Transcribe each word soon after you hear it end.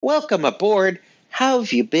Welcome aboard. How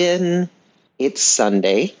have you been? It's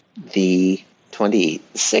Sunday, the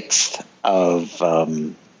 26th of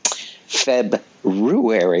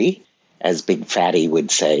February, as Big Fatty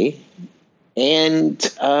would say. And,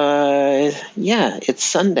 it's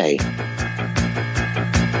Sunday.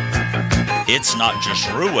 It's not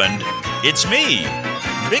just ruined, it's me,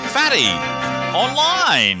 Big Fatty,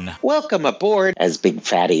 online. Welcome aboard, as Big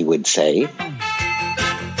Fatty would say.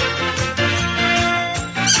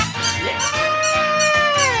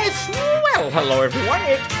 Hello everyone,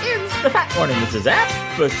 it is the Fat One, and this is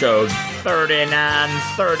episode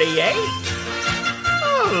 3938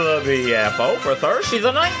 of the BFO for Thursday,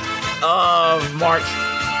 the 9th of March,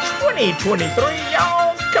 2023.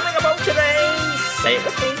 Y'all coming about today, say it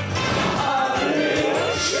with me.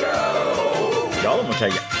 Y'all, I'm gonna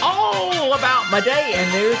tell you all about my day,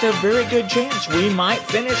 and there's a very good chance we might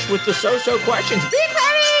finish with the so-so questions. Big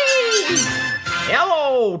Fatty!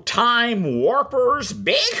 Hello, time warpers.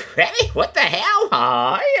 Big Fatty, what the hell?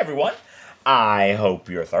 Hi, everyone. I hope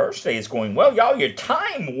your Thursday is going well. Y'all, you're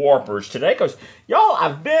time warpers today, because, y'all,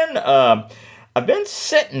 I've been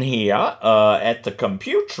sitting here at the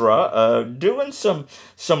computer doing some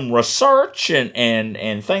research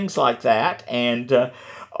and things like that, and,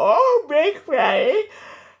 Big Fatty,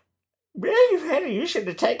 you should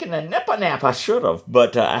have taken a nap. I should have,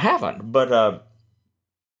 but I haven't. But,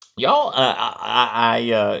 y'all,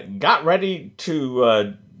 I got ready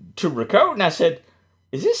to record, and I said,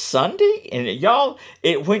 "Is this Sunday?" And y'all,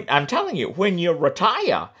 I'm telling you, when you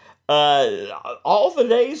retire, all the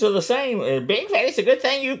days are the same. Big Fatty, it's a good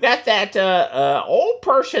thing you got that old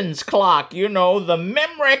person's clock. You know, the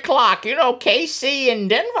memory clock. You know, Casey in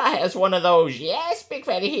Denver has one of those. Yes, Big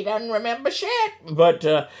Fatty, he doesn't remember shit. But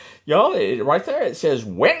y'all, right there, it says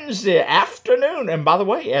Wednesday afternoon. And by the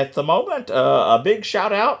way, at the moment, a big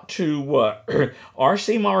shout out to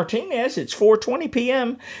R.C. Martinez. It's 4:20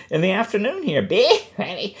 p.m. in the afternoon here. Big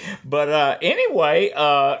Fatty. But anyway,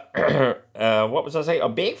 what was I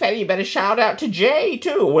saying? Big Fatty, you better shout out to Jay,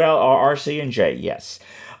 too. Well, R.C. and Jay, yes.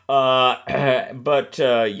 But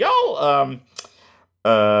y'all...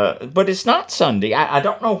 but it's not Sunday. I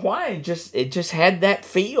don't know why. It just had that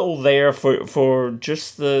feel there for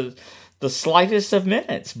just the slightest of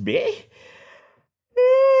minutes. Big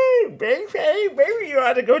Fatty, maybe you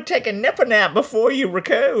ought to go take a nap before you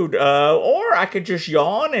record. Or I could just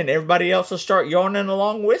yawn and everybody else will start yawning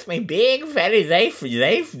along with me. Big Fatty, they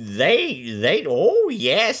oh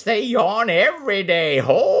yes, they yawn every day.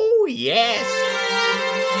 Oh yes.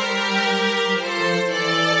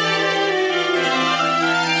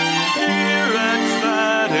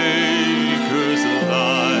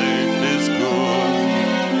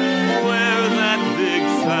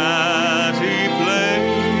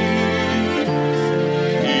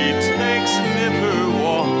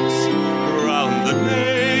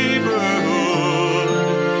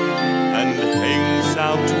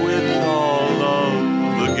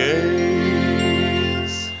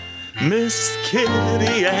 Miss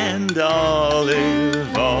Kitty and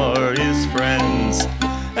Olive are his friends,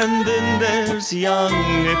 and then there's young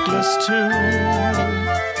Nicholas too.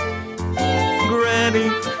 Granny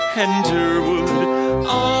and Durwood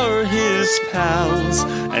are his pals,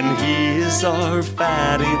 and he is our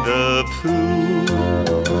Fatty the Pooh.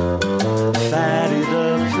 Fatty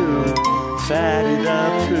the Pooh, Fatty the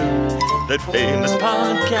Pooh. That famous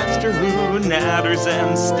podcaster who natters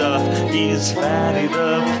and stuff. He's Fatty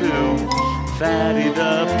the Pooh, Fatty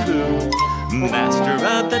the Pooh, master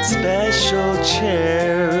of that special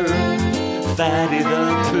chair. Fatty the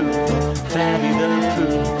Pooh, Fatty the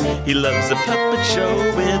Pooh. He loves a puppet show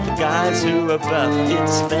with guys who are buff.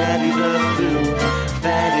 It's Fatty the Pooh,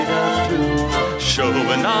 Fatty the Pooh,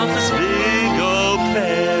 showing off his big old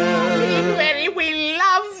pair. Fatty, we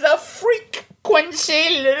love the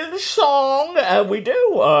Frequency little song. We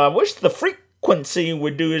do. I wish the Frequency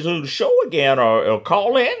would do his little show again, or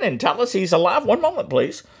call in and tell us he's alive. One moment,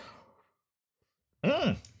 please.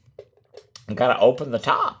 I gotta open the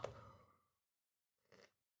top.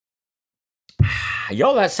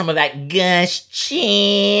 Y'all, that's some of that Gus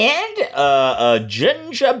Chand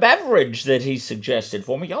ginger beverage that he suggested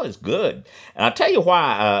for me. Y'all, it's good. And I'll tell you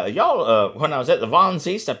why. When I was at the Von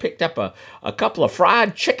Zie's, I picked up a couple of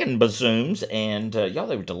fried chicken bazooms, and y'all,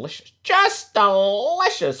 they were delicious. Just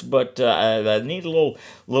delicious, but I need a little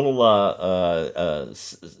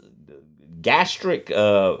gastric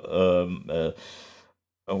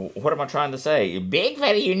what am I trying to say? Big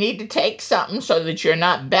Fatty, you need to take something so that you're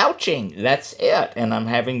not belching. That's it. And I'm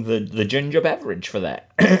having the ginger beverage for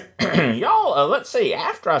that. Y'all, let's see.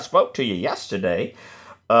 After I spoke to you yesterday,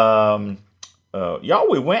 y'all,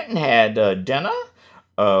 we went and had dinner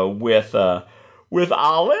with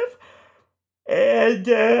Olive. And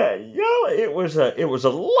it was a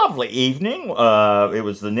lovely evening. It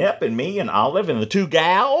was the Nip and me and Olive and the two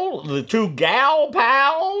gal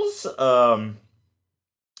pals.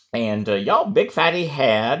 And Big Fatty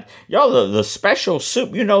had the special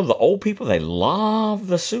soup. You know, the old people, they love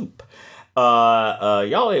the soup.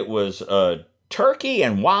 It was turkey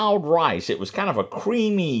and wild rice. It was kind of a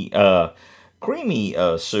creamy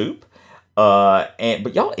soup. But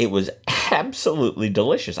it was absolutely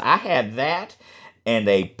delicious. I had that and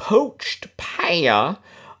a poached paya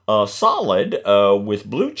salad with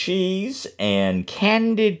blue cheese and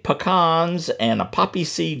candied pecans and a poppy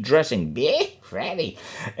seed dressing. Big Fatty.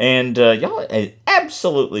 And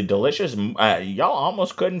absolutely delicious. Y'all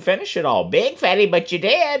almost couldn't finish it all. Big Fatty, but you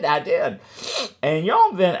did. I did. And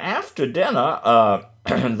then after dinner,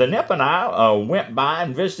 the Nip and I went by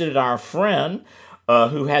and visited our friend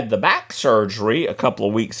who had the back surgery a couple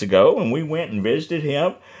of weeks ago, and we went and visited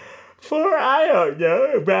him for, I don't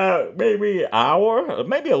know, about maybe an hour,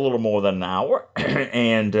 maybe a little more than an hour,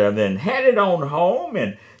 and then headed on home,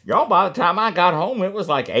 and by the time I got home, it was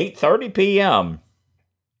like 8:30 p.m.,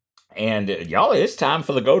 and it's time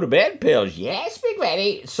for the go-to-bed pills. Yes, Big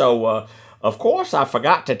Fatty. So, of course, I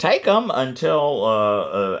forgot to take them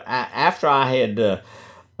until after I had...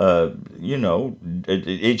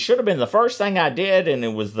 it should have been the first thing I did, and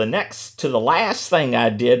it was the next to the last thing I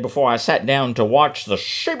did before I sat down to watch the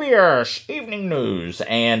CBS Evening News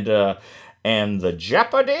and the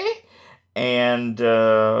Jeopardy, and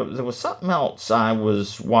there was something else I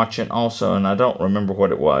was watching also, and I don't remember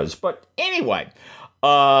what it was. But anyway,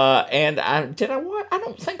 and I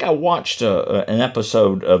don't think I watched an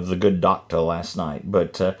episode of The Good Doctor last night,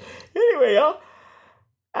 but anyway,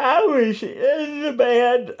 I was in the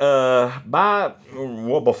bed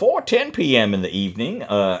before 10 p.m. in the evening,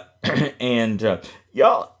 and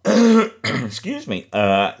excuse me,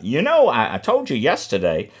 I told you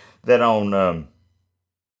yesterday that on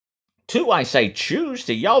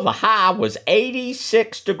Tuesday, the high was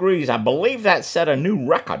 86 degrees. I believe that set a new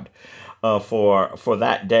record for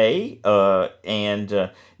that day, and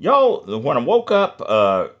when I woke up,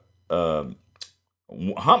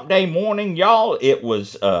 hump day morning, it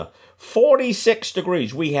was 46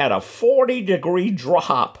 degrees. We had a 40-degree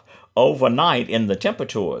drop overnight in the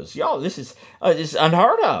temperatures. This is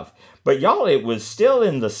unheard of. But it was still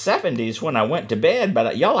in the 70s when I went to bed.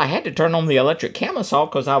 But I had to turn on the electric camisole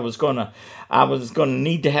because I was gonna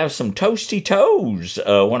need to have some toasty toes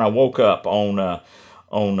when I woke up on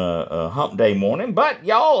hump day morning. But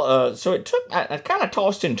so it took. I kind of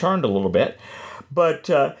tossed and turned a little bit, but.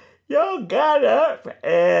 Got up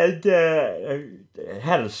and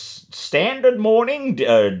had a standard morning,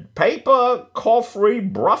 paper, coffee,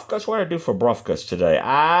 brufkas. What did I do for brufkas today?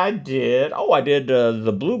 I did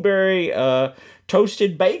the blueberry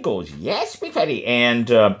toasted bagels. Yes, Big Fatty. And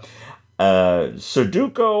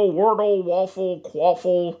Sudoku, Wordle, Waffle,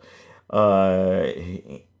 Quaffle,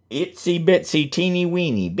 Itsy Bitsy Teeny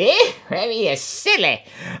Weeny. Big Fatty is silly.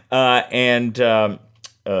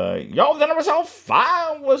 Then I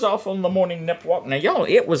was off on the morning nip walk. Now,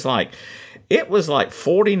 it was like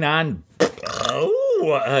 49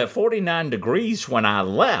 degrees when I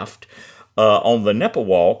left on the nipple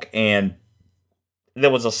walk, and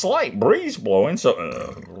there was a slight breeze blowing, so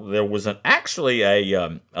there was actually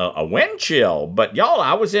a wind chill. But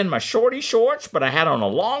I was in my shorty shorts, but I had on a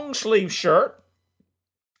long sleeve shirt,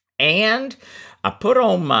 and I put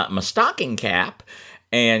on my stocking cap.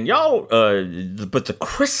 And but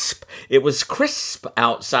it was crisp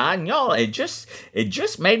outside, and it just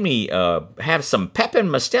made me have some pep in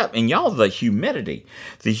my step. And the humidity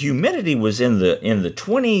was in the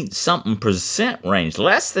 20-something% range,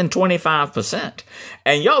 less than 25%.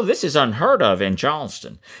 And this is unheard of in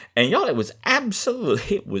Charleston. And it was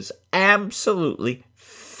absolutely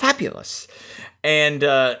fabulous. And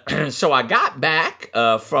so I got back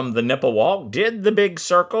from the nipple walk, did the big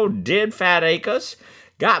circle, did Fat Acres.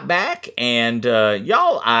 Got back, and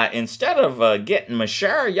I instead of getting my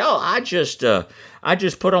shower, I just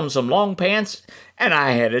put on some long pants, and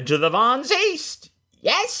I headed to the Vons East.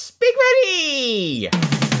 Yes, Big Fatty!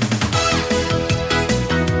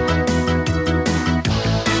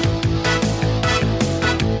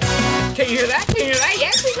 Can you hear that?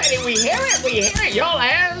 Yes, Big Fatty, we hear it, y'all,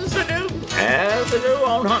 as I do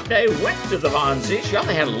on hump day, went to the Vons East.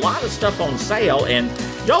 They had a lot of stuff on sale, and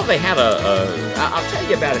they had I'll tell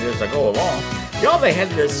you about it as I go along. They had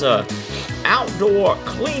this outdoor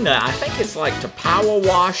cleaner. I think it's like to power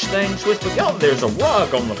wash things with. But there's a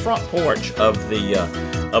rug on the front porch of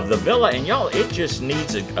the villa, and it just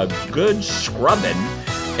needs a good scrubbing.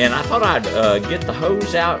 and I thought I'd get the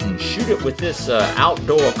hose out and shoot it with this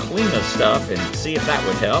outdoor cleaner stuff and see if that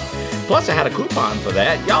would help. Plus, I had a coupon for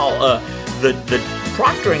that. Y'all, the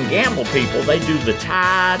Procter & Gamble people, they do the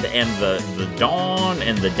Tide and the Dawn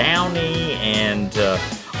and the Downy and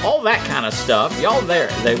all that kind of stuff. Y'all,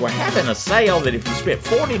 they were having a sale that if you spent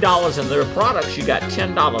 $40 in their products, you got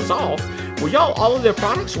 $10 off. Well, y'all, all of their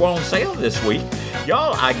products were on sale this week.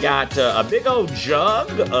 Y'all, I got a big old jug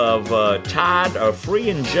of Tide Free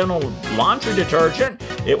and Gentle laundry detergent.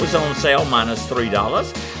 It was on sale minus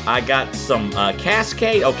 $3. I got some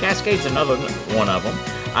Cascade. Oh, Cascade's another one of them.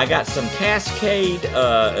 I got some Cascade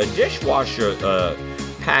dishwasher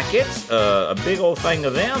packets, a big old thing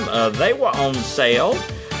of them. They were on sale,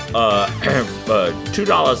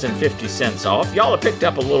 $2.50 off. Y'all have picked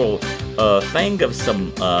up a little thing of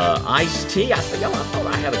some iced tea. I thought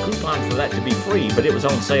I had a coupon for that to be free, but it was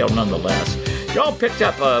on sale nonetheless. Y'all picked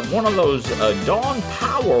up one of those Dawn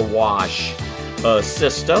Power Wash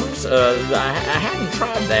systems. I hadn't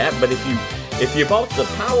tried that, but if you bought the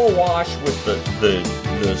Power Wash with the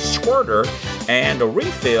squirter and a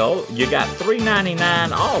refill, you got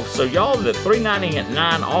 $3.99 off. So y'all, the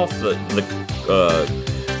 $3.99 off the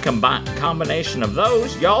combination of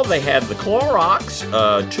those, y'all, they had the Clorox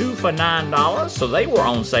 2 for $9, so they were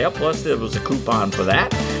on sale. Plus there was a coupon for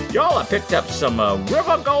that. Y'all, I picked up some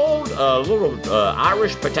River Gold little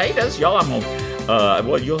Irish potatoes. Y'all, I'm gonna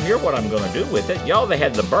well, you'll hear what I'm going to do with it. Y'all, they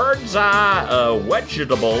had the Bird's Eye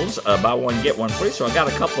vegetables, buy one, get one free. So I got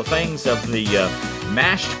a couple of things of the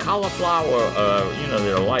mashed cauliflower,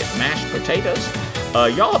 they're like mashed potatoes.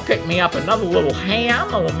 Y'all picked me up another little ham.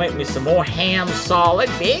 I'm going to make me some more ham solid.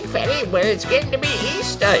 Big Fatty, well, it's getting to be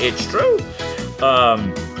Easter. It's true.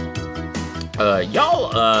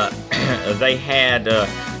 Y'all, they had the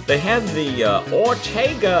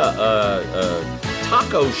Ortega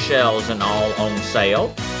taco shells and all on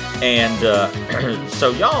sale, and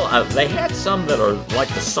so y'all, they had some that are like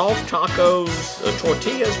the soft tacos,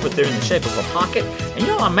 tortillas, but they're in the shape of a pocket, and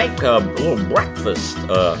y'all, I make little breakfast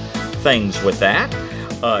things with that.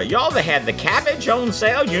 Y'all, they had the cabbage on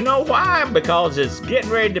sale. You know why? Because it's getting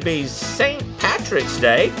ready to be St. Patrick's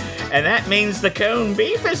Day, and that means the corned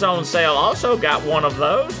beef is on sale. Also got one of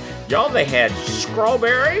those. Y'all, they had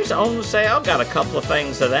strawberries on sale. Got a couple of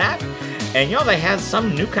things of that. And y'all, they had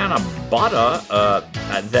some new kind of butter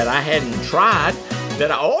that I hadn't tried.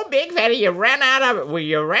 Big Fatty, you ran out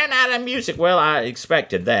of music. Well, I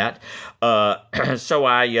expected that. So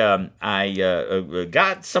I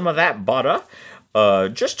got some of that butter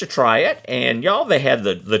just to try it. And y'all, they had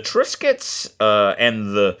the Triscuits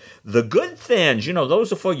and the Good Thins. You know,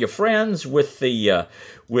 those are for your friends with the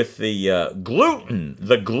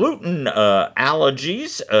gluten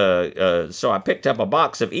allergies. So I picked up a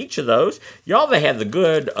box of each of those. Y'all, they had the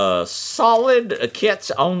good solid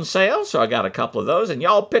kits on sale, so I got a couple of those. And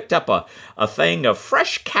y'all picked up a thing of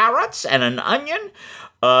fresh carrots and an onion.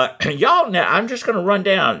 Y'all, now I'm just going to run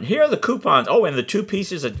down. Here are the coupons. Oh, and the 2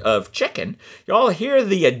 pieces of chicken. Y'all, here are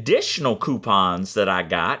the additional coupons that I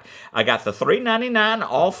got. I got the $3.99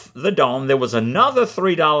 off the Dawn. There was another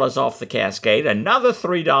 $3 off the Cascade, another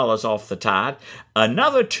 $3 off the Tide,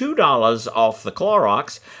 another $2 off the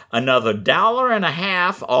Clorox, another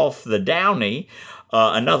 $1.50 off the Downy,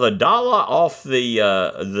 another $1 off the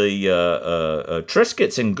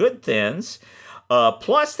Triscuits and Good Thins.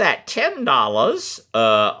 Plus that $10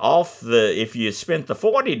 off if you spent the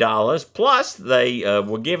 $40, plus they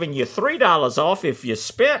were giving you $3 off if you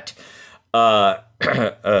spent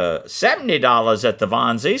 $70 at the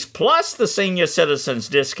Vonzies, plus the senior citizens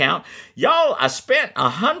discount. Y'all, I spent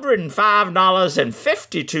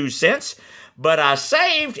 $105.52, but I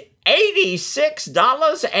saved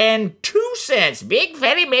 $86.02. Big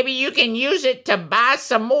Fatty, maybe you can use it to buy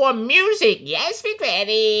some more music. Yes, Big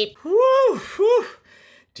Fatty. Whew.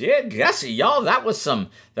 Dear Gussie, y'all, that was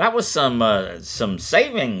some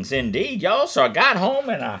savings indeed, y'all. So I got home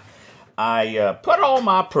and I put all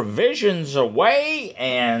my provisions away,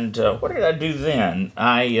 and what did I do then?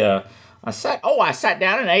 I sat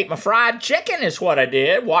down and ate my fried chicken is what I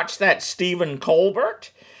did. Watched that Stephen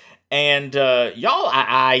Colbert. And y'all,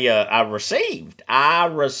 I received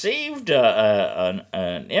an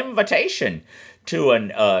invitation to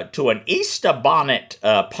an Easter bonnet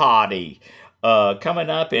party coming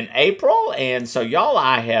up in April, and so y'all,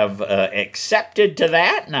 I have accepted to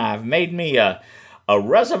that, and I've made me a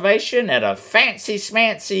reservation at a fancy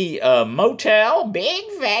smancy motel. Big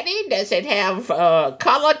Fatty, does it have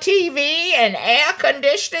color TV and air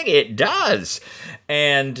conditioning? It does.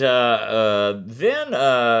 And so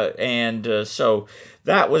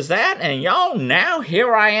that was that. And y'all, now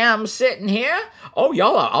here I am sitting here. Oh,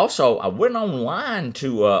 y'all, I went online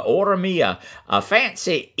to order me a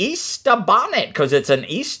fancy Easter bonnet, because it's an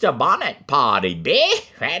Easter bonnet party. Big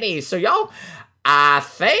Fatty. So, y'all, I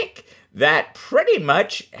think that pretty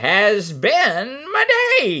much has been my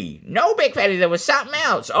day. No, Big Fatty, there was something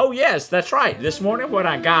else. Oh, yes, that's right. This morning when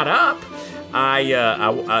I got up,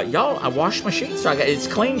 I washed my sheets. So it's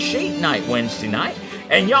clean sheet night Wednesday night.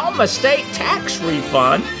 And y'all, my state tax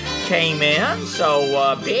refund came in.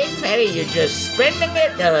 So, Big Fatty, you're just spending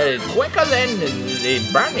it quicker than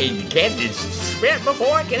it burn. You can't just spend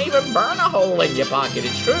before it can even burn a hole in your pocket.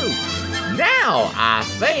 It's true. Now, I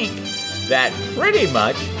think that pretty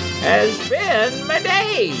much has been my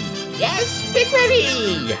day. Yes, Big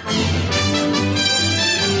Fatty.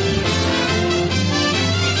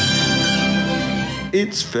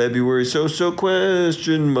 It's February So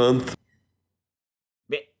Question Month.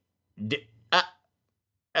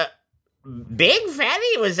 Big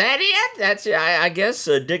Fatty, was that it? That's I guess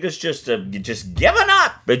Digger's just giving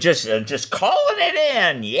up, but just calling it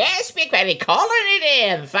in. Yes, Big Fatty, calling it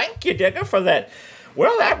in. Thank you, Digger, for that.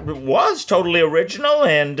 Well, that was totally original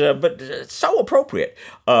and but so appropriate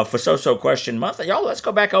for So Question Month. Y'all, let's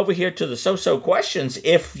go back over here to the So questions,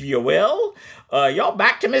 if you will. Y'all,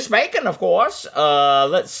 back to Miss Bacon, of course.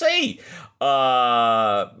 Let's see.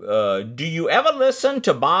 Do you ever listen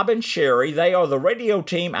to Bob and Sherry? They are the radio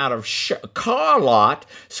team out of Carlot,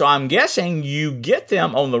 so I'm guessing you get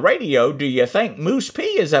them on the radio. Do you think Moose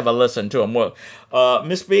P has ever listened to them? Well,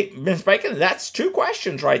 Miss Bacon, that's 2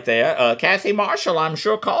 questions right there. Kathy Marshall, I'm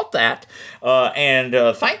sure, caught that. And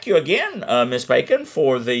thank you again, Miss Bacon,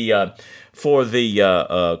 for the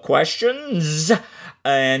questions.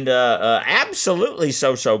 And absolutely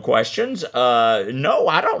so questions. No,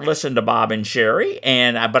 I don't listen to Bob and Sherry,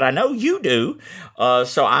 but I know you do.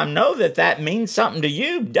 So I know that means something to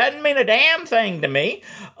you. Doesn't mean a damn thing to me.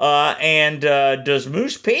 And does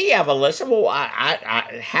Moose P ever listen? Well,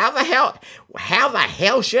 how the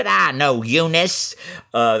hell should I know, Eunice?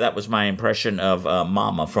 That was my impression of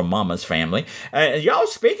Mama from Mama's Family. Y'all,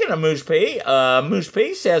 speaking of Moose P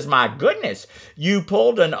says, my goodness, you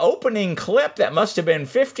pulled an opening clip that must have been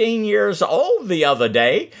 15 years old the other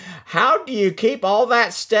day. How do you keep all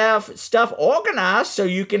that stuff organized so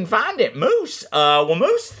you can find it, Moose? Well,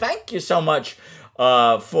 Moose, thank you so much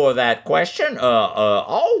for that question.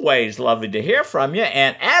 Always lovely to hear from you,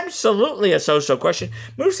 and absolutely a so question.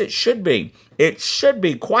 Moose, it should be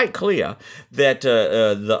quite clear that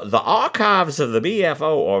the archives of the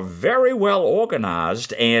BFO are very well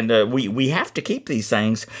organized, and we have to keep these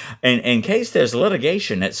things in case there's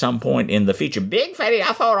litigation at some point in the future. Big Fatty,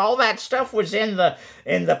 I thought all that stuff was in the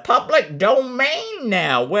public domain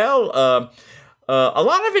now. Well, a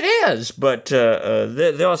lot of it is, but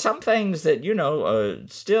there are some things that,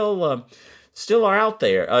 still are out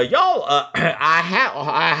there. Y'all,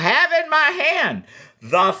 I have in my hand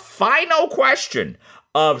the final question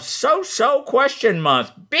of So Question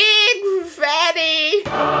Month. Big Fatty!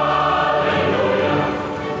 Hallelujah!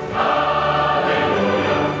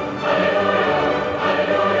 Hallelujah!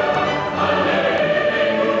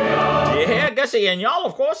 Hallelujah! Yeah, Gussie, and y'all,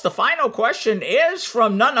 of course, the final question is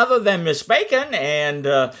from none other than Miss Bacon,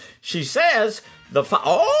 and she says,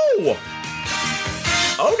 Oh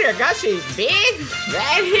dear, Gussie, Big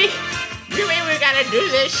Fatty! You mean we gotta do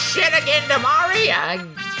this shit again tomorrow? Yeah,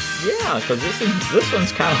 because this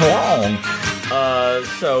one's kind of long.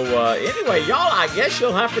 Anyway, y'all, I guess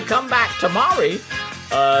you'll have to come back tomorrow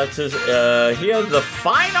to hear the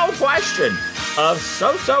final question of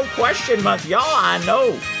So Question Month. Y'all, I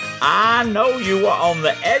know you were on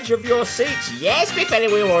the edge of your seats. Yes, Big Fatty,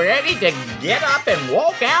 we were ready to get up and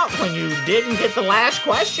walk out when you didn't get the last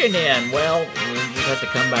question in. Well, you just have to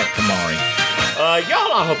come back tomorrow.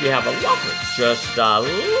 Y'all, I hope you have a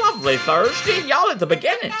lovely Thursday. Y'all, at the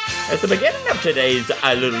beginning of today's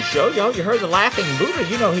little show, y'all, you heard the Laughing Buddha.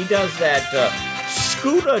 You know, he does that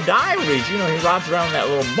Scooter Diaries. You know, he rides around that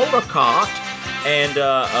little motor cart. And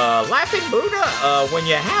Laughing Buddha, when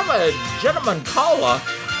you have a gentleman caller,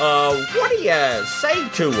 what do you say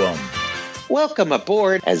to him? Welcome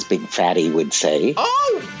aboard, as Big Fatty would say.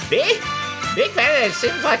 Oh, Big Fatty, it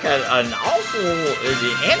seems like an awful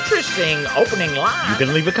interesting opening line. You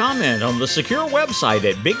can leave a comment on the secure website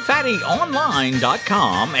at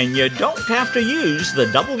bigfattyonline.com, and you don't have to use the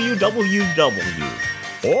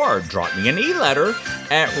www. Or drop me an e-letter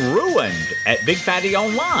at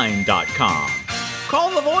ruined@bigfattyonline.com.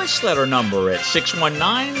 Call the voice letter number at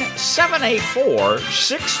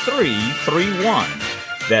 619-784-6331.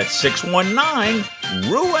 That's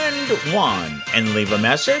 619-RUINED1, and leave a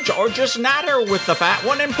message or just natter with the fat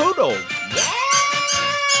one and Poodle.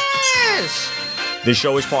 Yes! This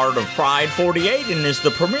show is part of Pride 48 and is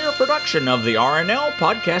the premier production of the RNL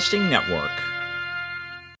Podcasting Network.